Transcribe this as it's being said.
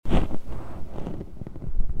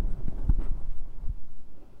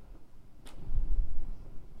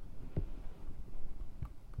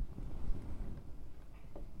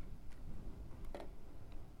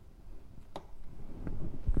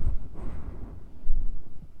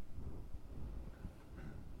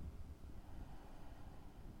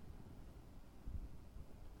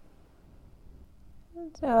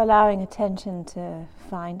So allowing attention to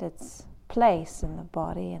find its place in the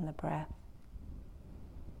body and the breath.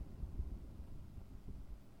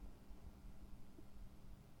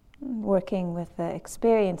 Working with the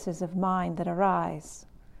experiences of mind that arise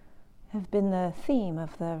have been the theme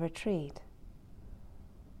of the retreat.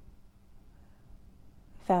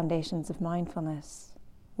 Foundations of mindfulness,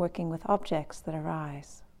 working with objects that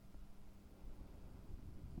arise.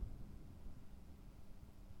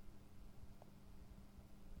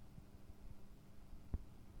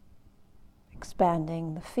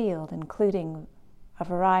 Expanding the field, including a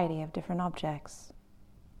variety of different objects.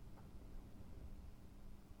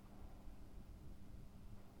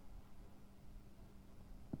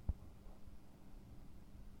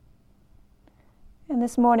 And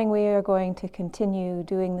this morning we are going to continue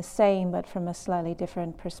doing the same, but from a slightly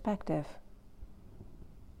different perspective.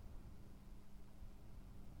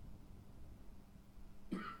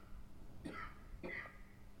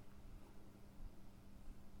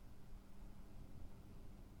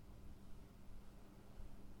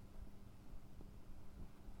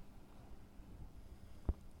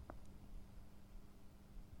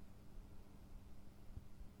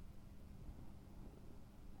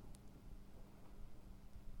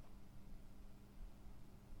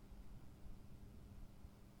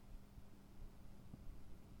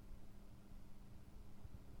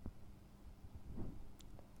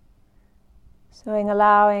 So in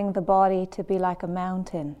allowing the body to be like a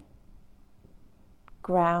mountain,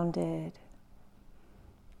 grounded,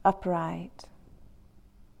 upright,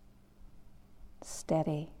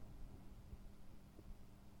 steady.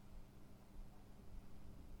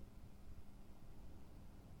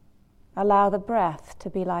 Allow the breath to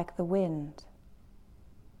be like the wind.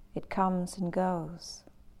 It comes and goes.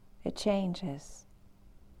 It changes.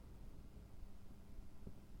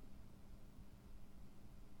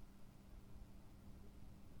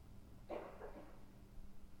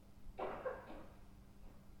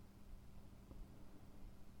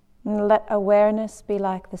 And let awareness be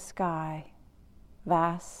like the sky,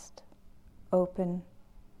 vast, open,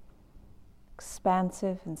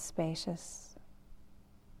 expansive and spacious.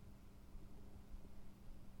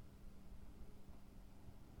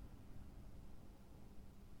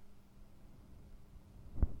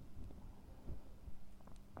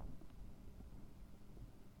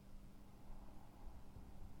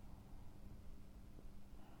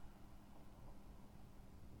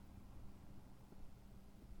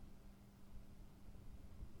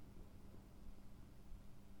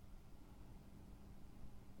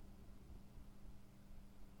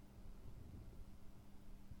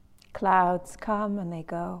 Clouds come and they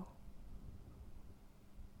go.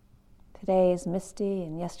 Today is misty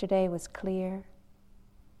and yesterday was clear.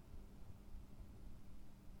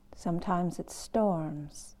 Sometimes it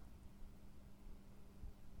storms.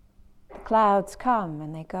 The clouds come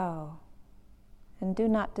and they go, and do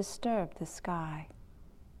not disturb the sky.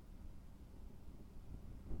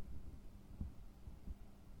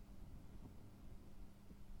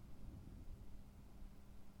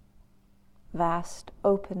 Vast,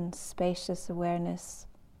 open, spacious awareness,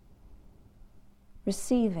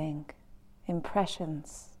 receiving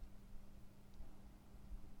impressions,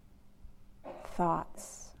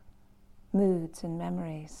 thoughts, moods and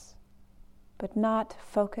memories, but not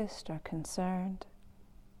focused or concerned.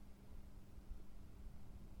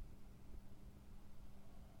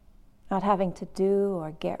 Not having to do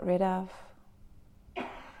or get rid of,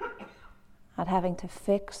 not having to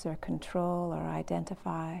fix or control or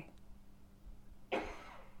identify.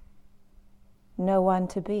 No one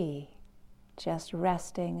to be, just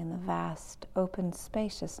resting in the vast, open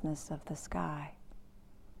spaciousness of the sky.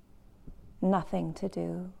 Nothing to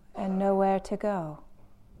do and nowhere to go.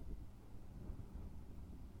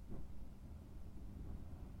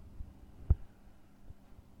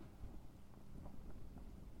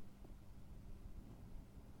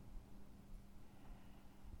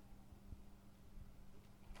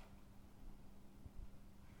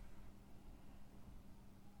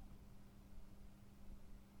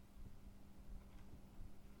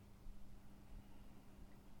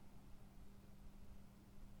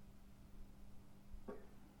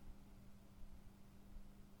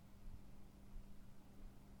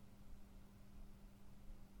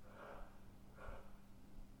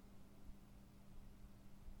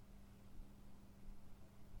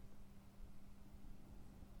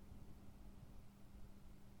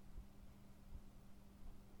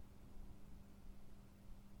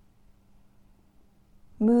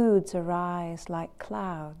 Moods arise like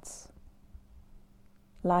clouds,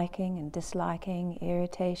 liking and disliking,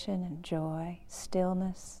 irritation and joy,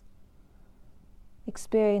 stillness,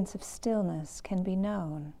 experience of stillness can be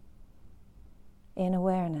known in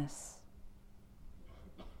awareness.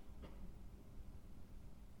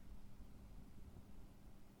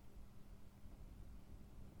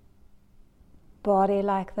 Body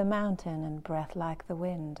like the mountain and breath like the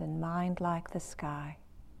wind and mind like the sky.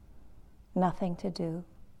 Nothing to do,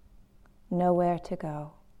 nowhere to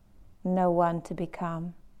go, no one to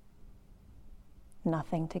become,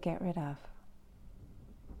 nothing to get rid of.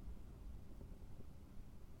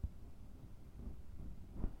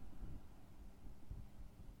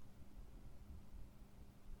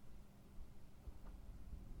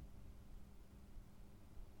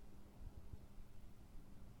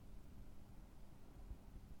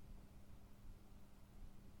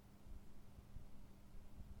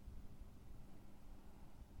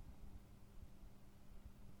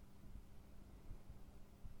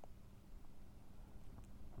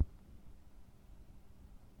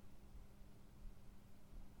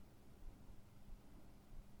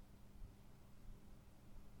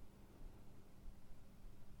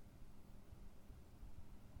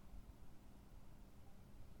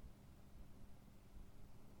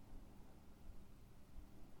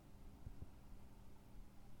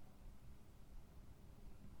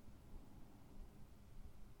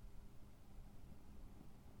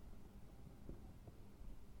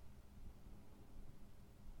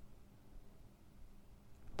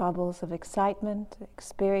 Bubbles of excitement,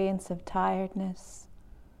 experience of tiredness,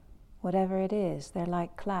 whatever it is, they're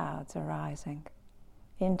like clouds arising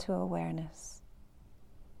into awareness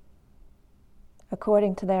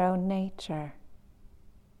according to their own nature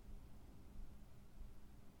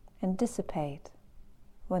and dissipate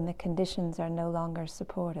when the conditions are no longer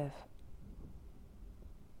supportive.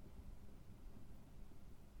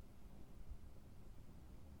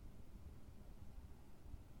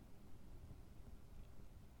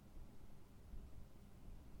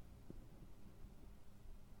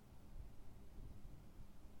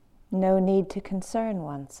 No need to concern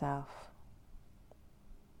oneself.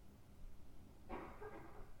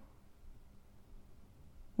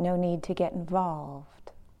 No need to get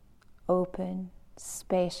involved. Open,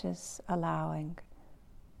 spacious, allowing.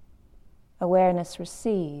 Awareness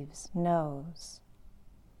receives, knows,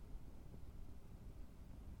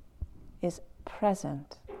 is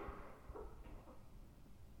present.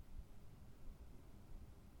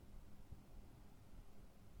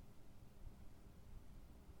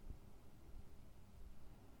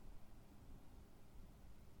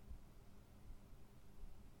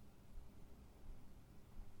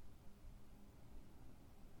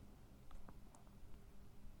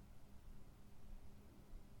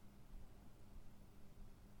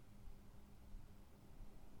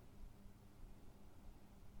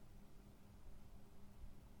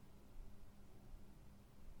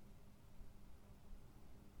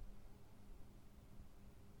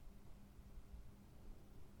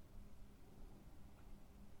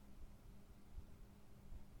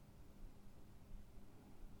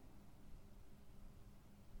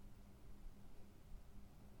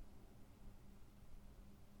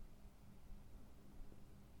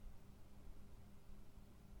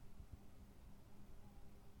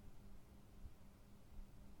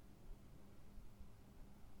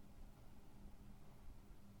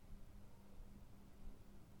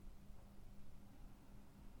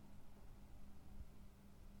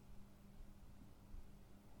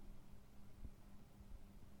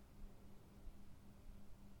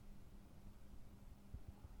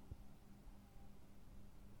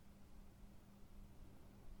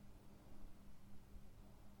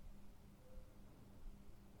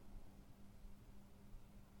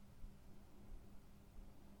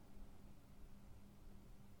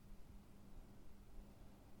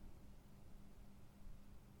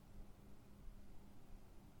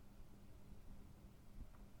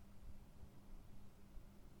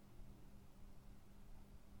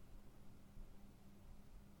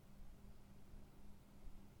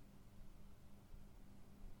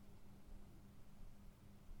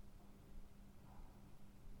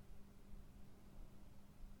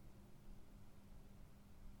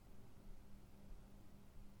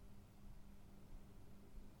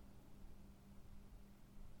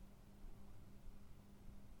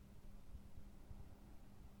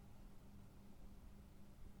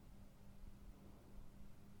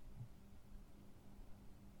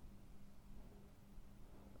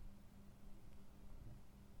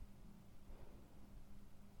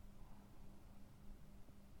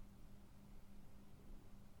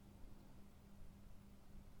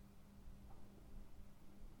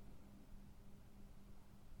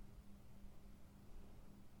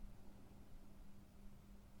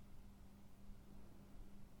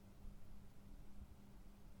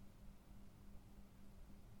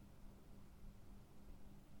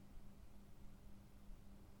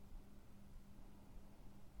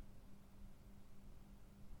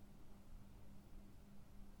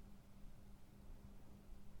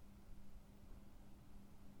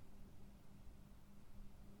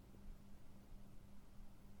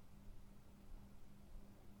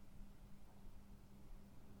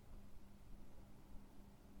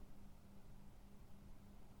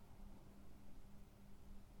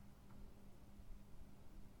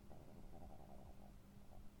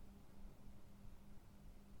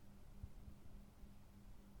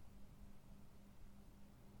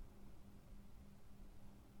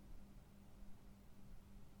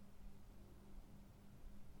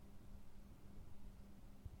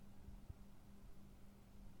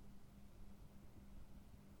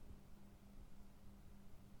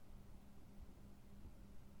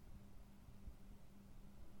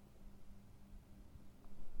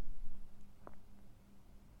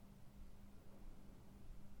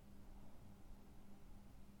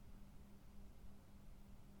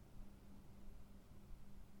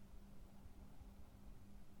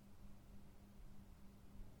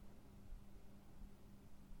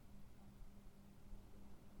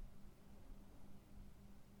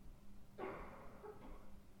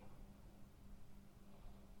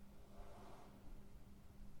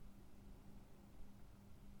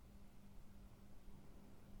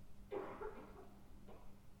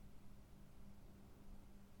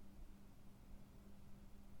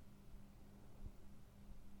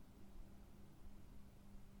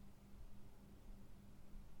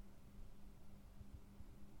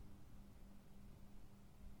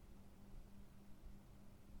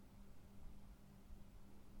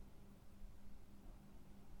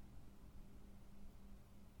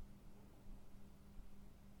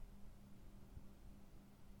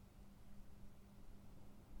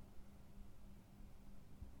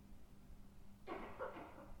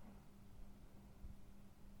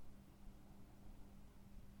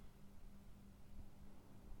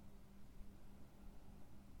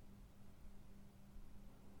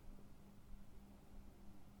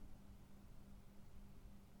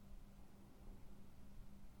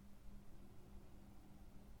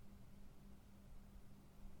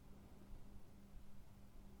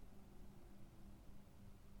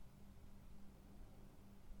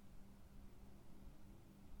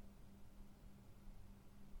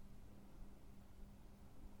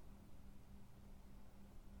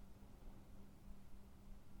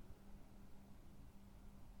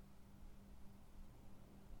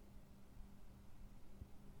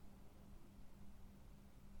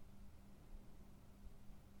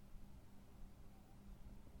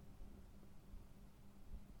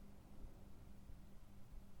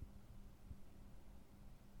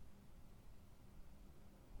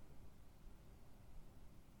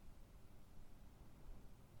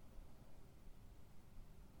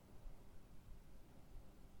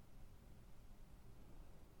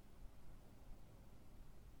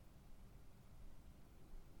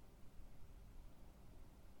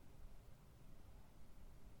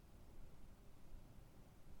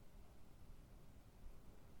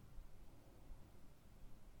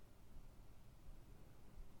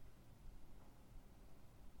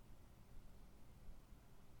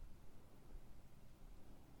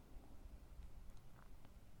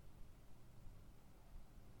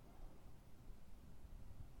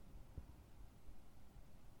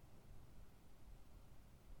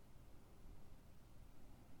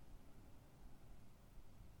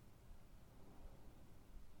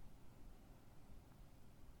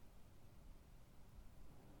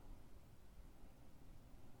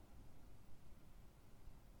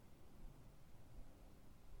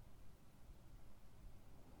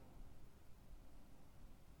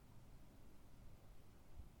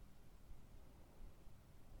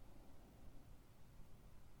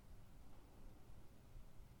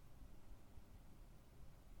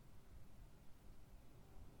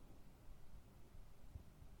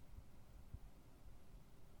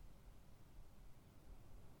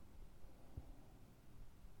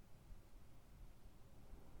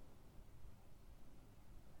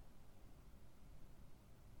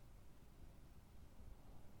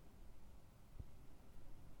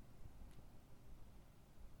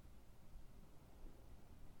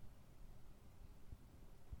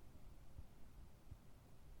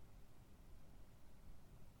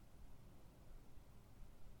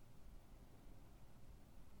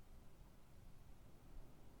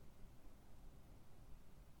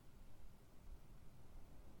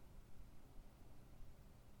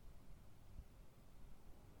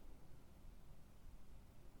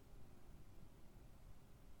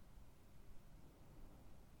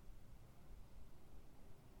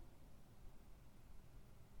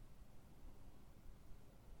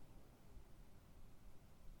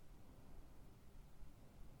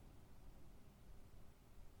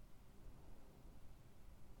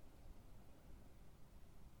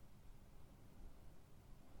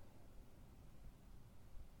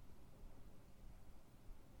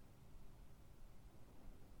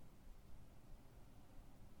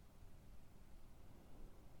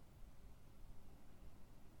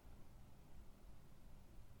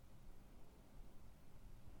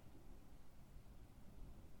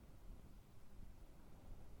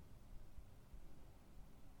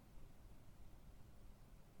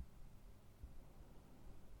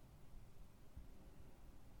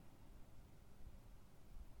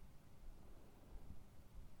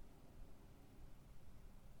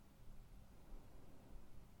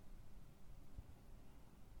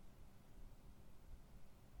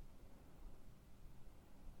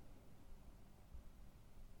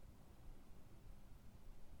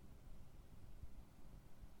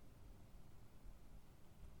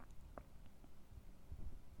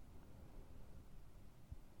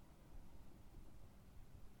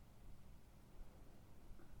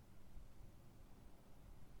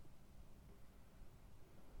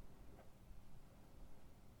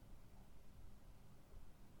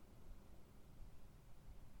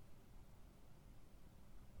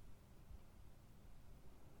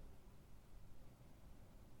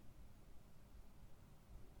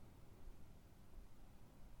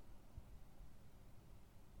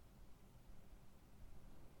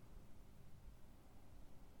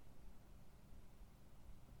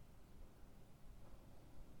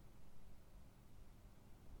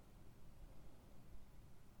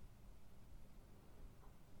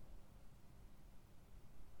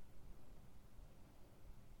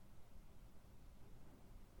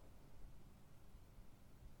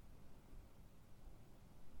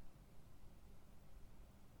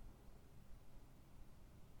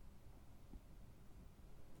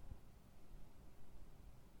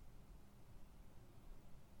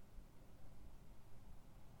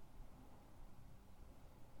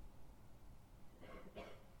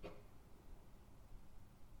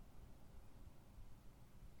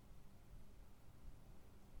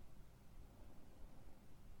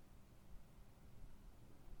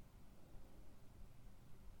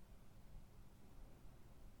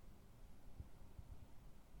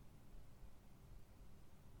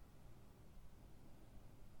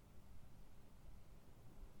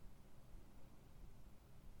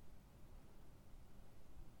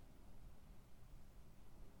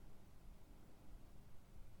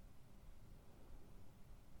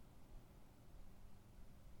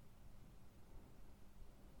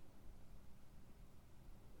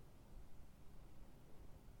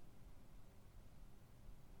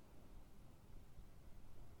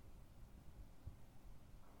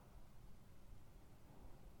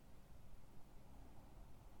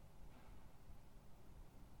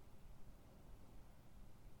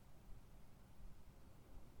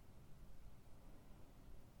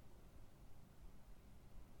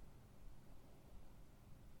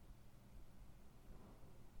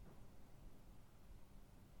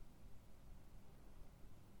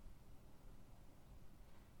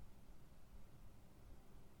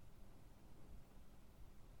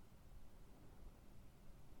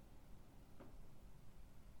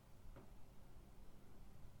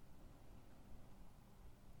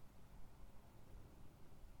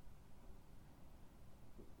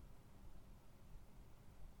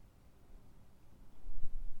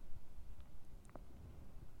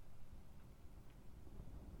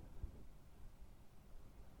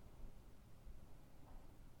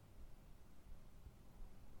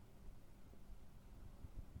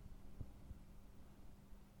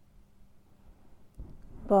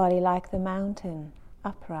 Body like the mountain,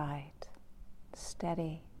 upright,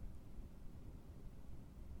 steady.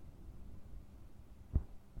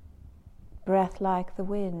 Breath like the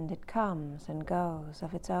wind, it comes and goes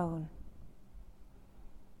of its own.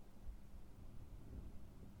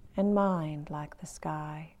 And mind like the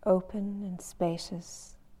sky, open and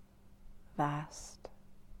spacious, vast.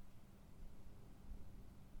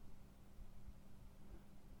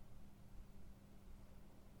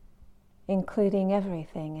 Including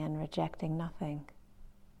everything and rejecting nothing.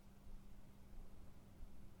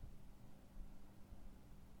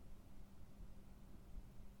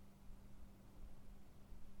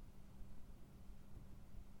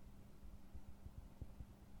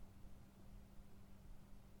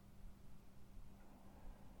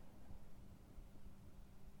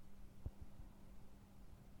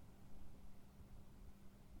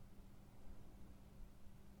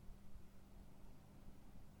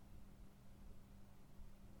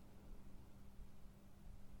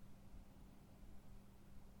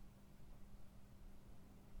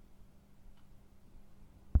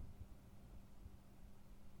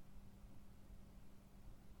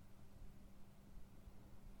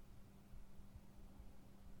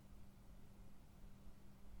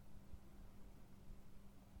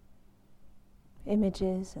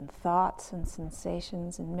 Images and thoughts and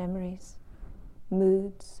sensations and memories,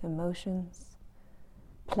 moods, emotions,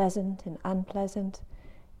 pleasant and unpleasant,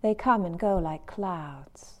 they come and go like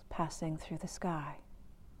clouds passing through the sky.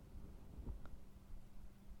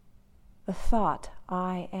 The thought,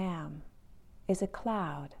 I am, is a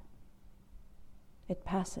cloud. It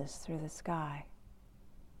passes through the sky.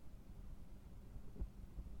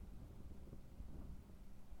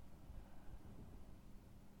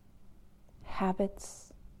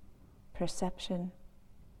 Habits, perception,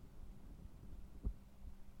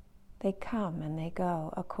 they come and they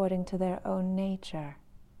go according to their own nature.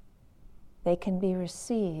 They can be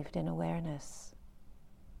received in awareness,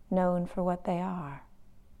 known for what they are.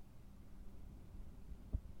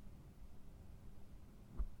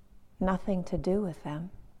 Nothing to do with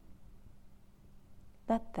them.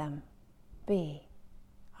 Let them be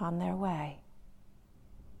on their way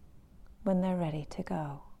when they're ready to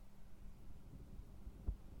go.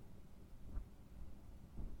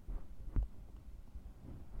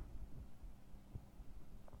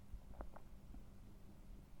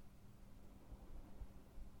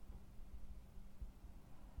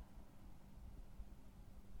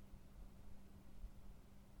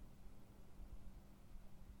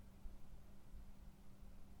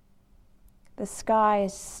 The sky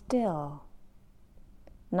is still,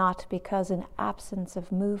 not because an absence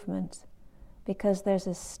of movement, because there's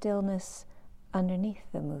a stillness underneath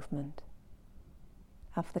the movement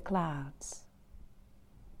of the clouds.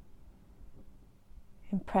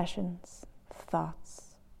 Impressions,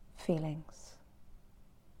 thoughts, feelings.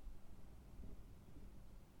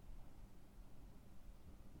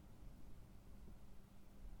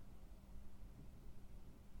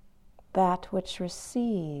 That which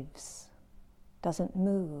receives doesn't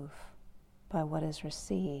move by what is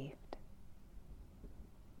received.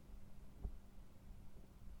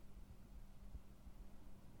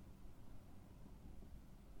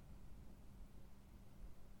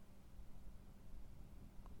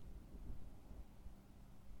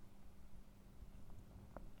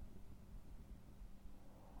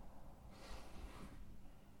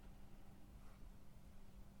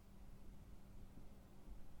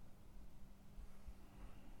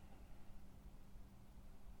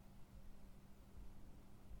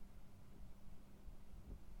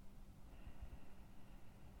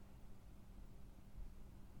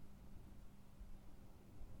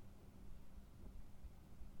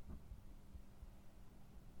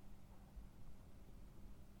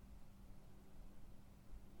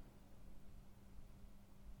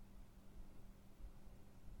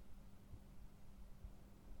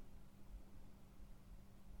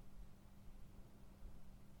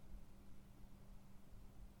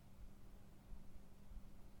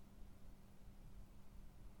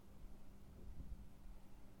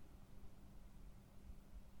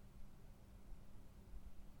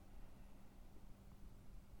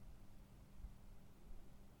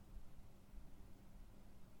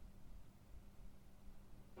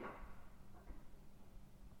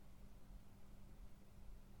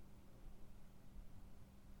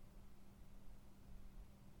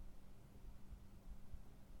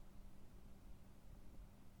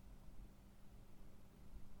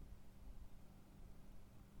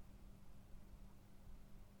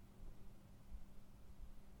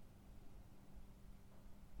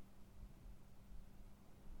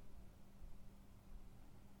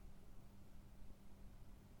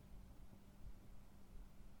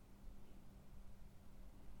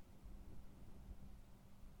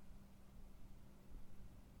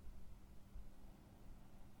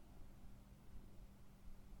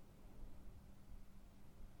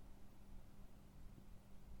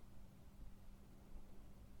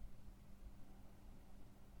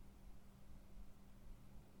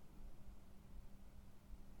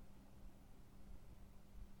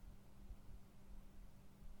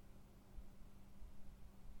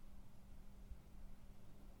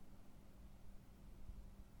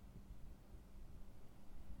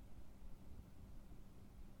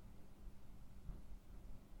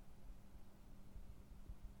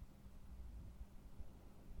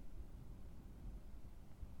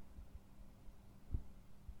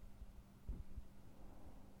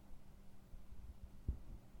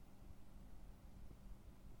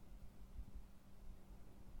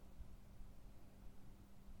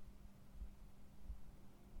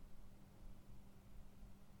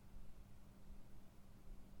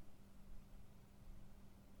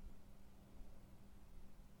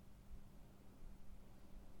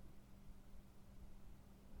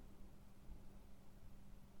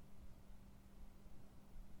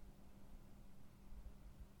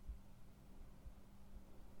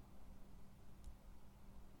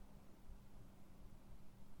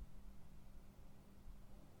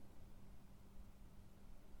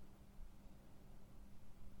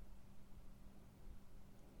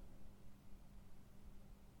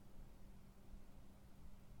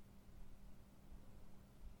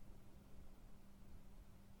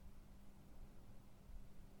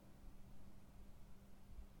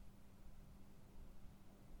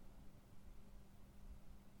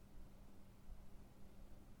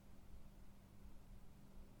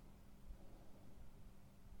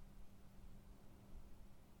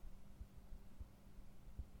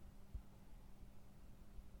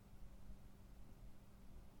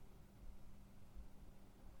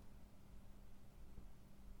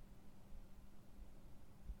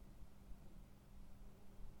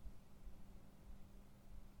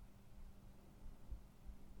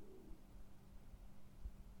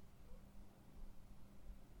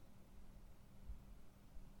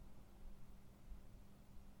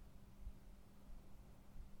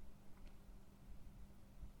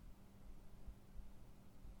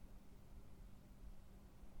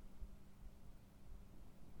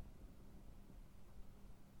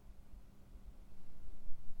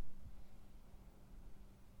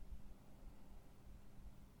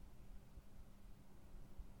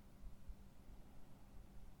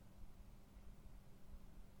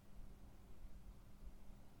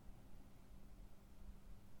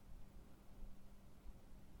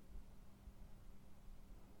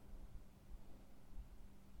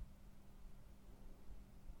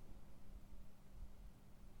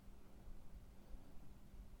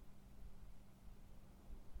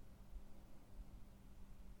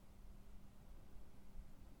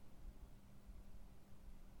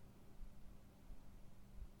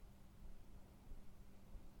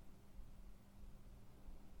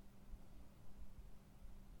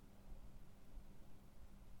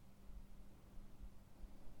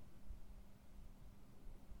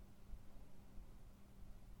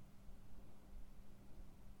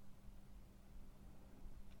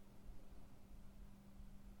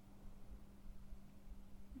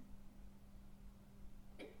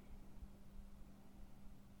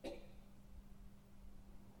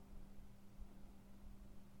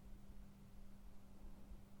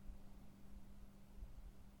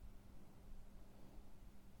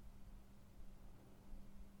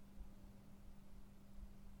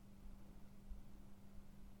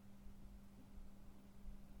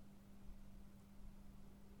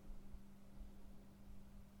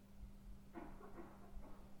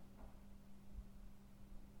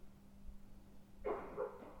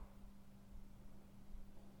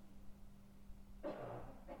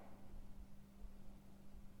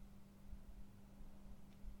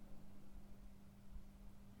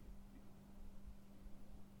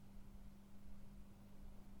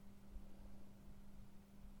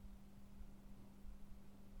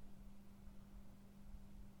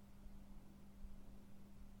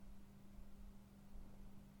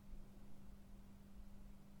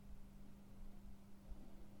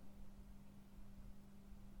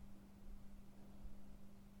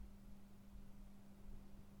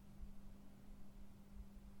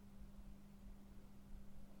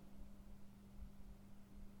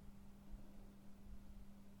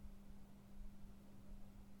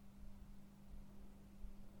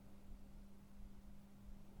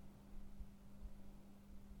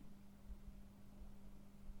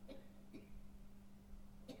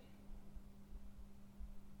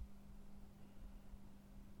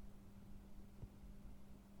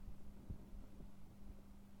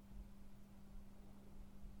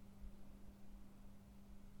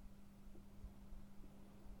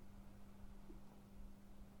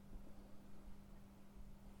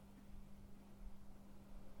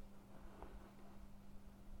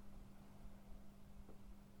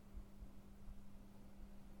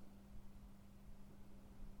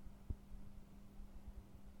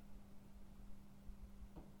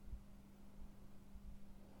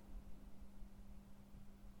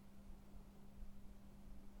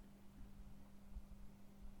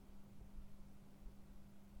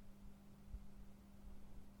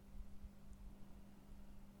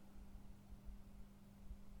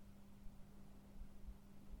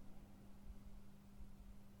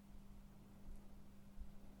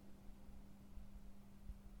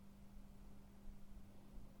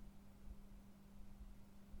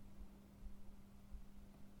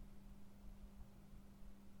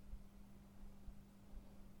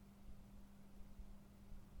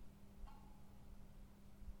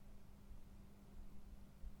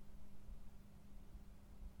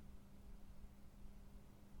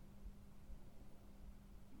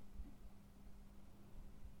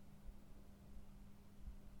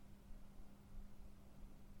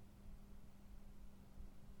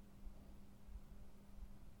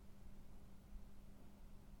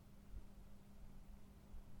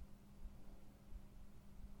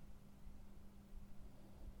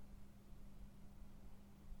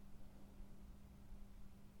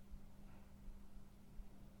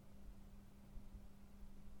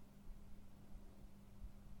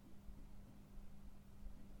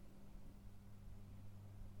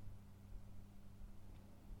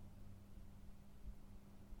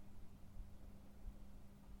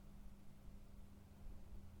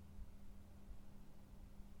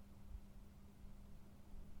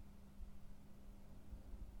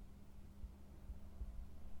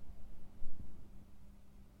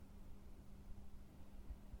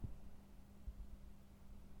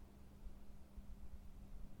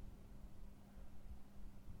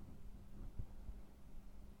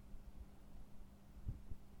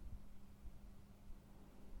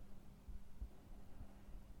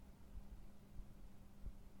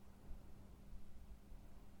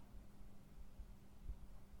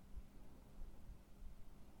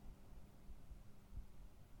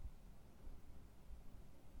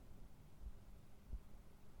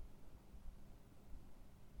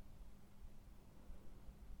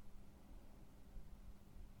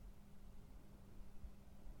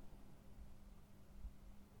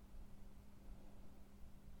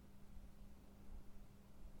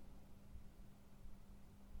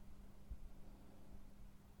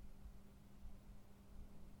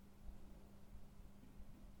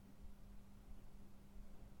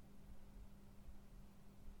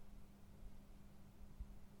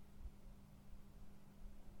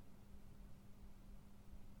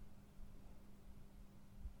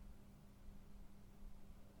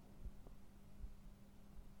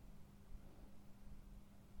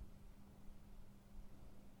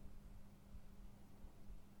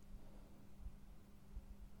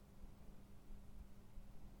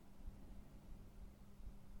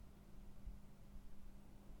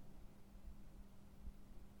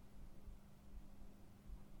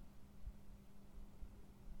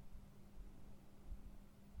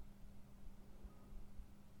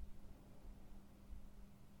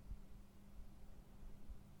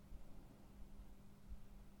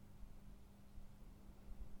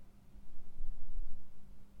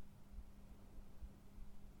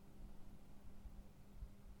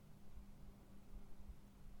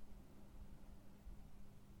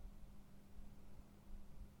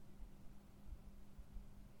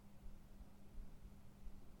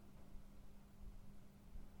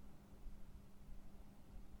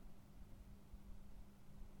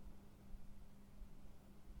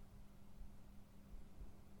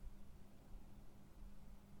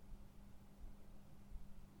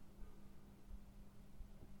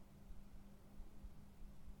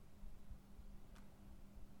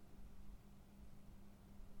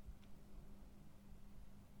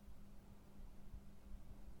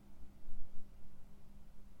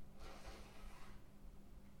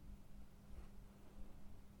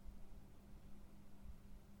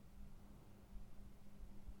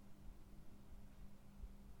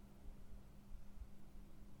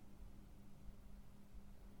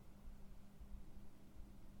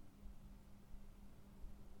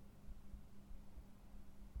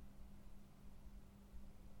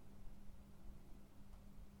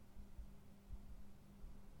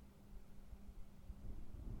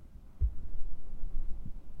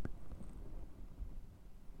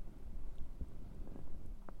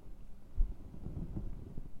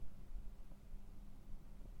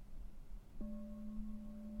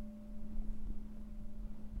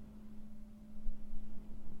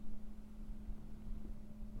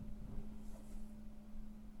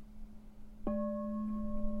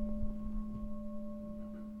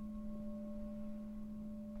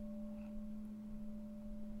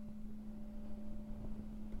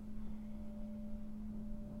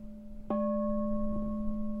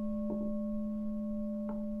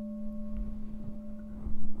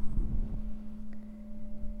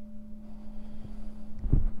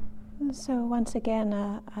 So once again,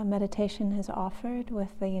 a meditation is offered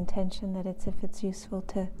with the intention that if it's useful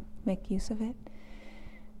to make use of it.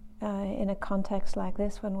 In a context like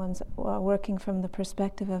this, when one's working from the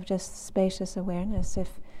perspective of just spacious awareness,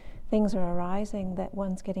 if things are arising that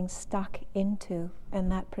one's getting stuck into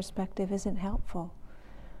and that perspective isn't helpful,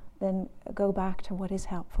 then go back to what is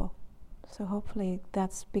helpful. So hopefully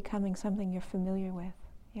that's becoming something you're familiar with,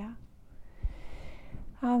 yeah?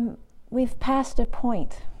 We've passed a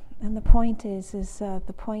point, and the point is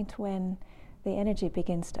the point when the energy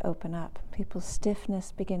begins to open up. People's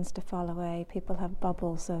stiffness begins to fall away. People have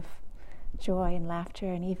bubbles of joy and laughter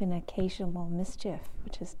and even occasional mischief,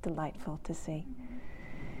 which is delightful to see.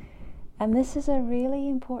 And this is a really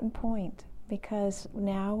important point, because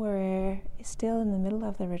now we're still in the middle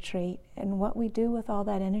of the retreat, and what we do with all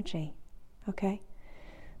that energy, okay?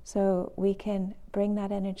 So we can bring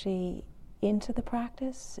that energy into the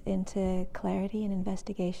practice, into clarity and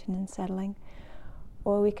investigation and settling,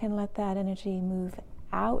 or we can let that energy move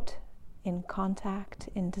out in contact,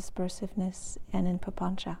 in dispersiveness, and in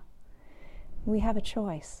papancha. We have a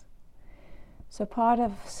choice. So part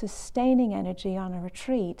of sustaining energy on a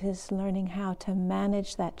retreat is learning how to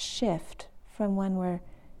manage that shift from when we're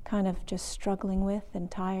kind of just struggling with and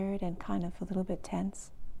tired and kind of a little bit tense,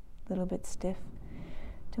 a little bit stiff,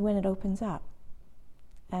 to when it opens up.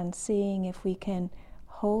 And seeing if we can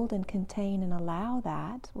hold and contain and allow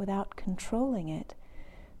that without controlling it,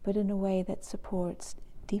 but in a way that supports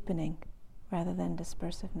deepening rather than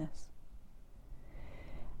dispersiveness.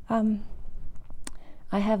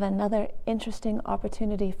 I have another interesting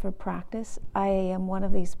opportunity for practice. I am one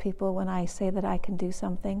of these people, when I say that I can do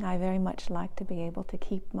something, I very much like to be able to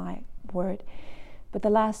keep my word. But the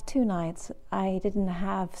last 2 nights, I didn't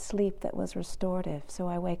have sleep that was restorative, so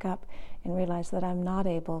I wake up and realize that I'm not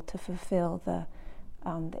able to fulfill the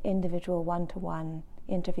individual one-to-one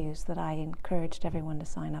interviews that I encouraged everyone to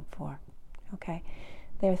sign up for. Okay,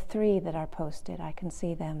 there are 3 that are posted. I can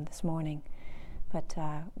see them this morning, but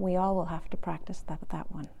we all will have to practice that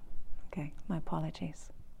one. Okay, my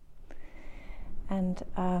apologies. And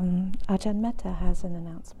Ajahn Metta has an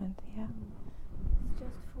announcement. Yeah.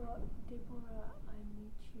 Just for Deborah, I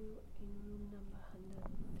meet you in room number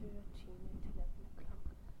 113 at 11 o'clock,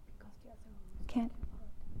 because the other room is Can't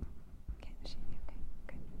she? Okay,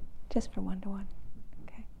 good. Just for one-to-one.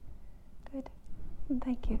 Okay, good.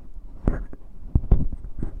 Thank you.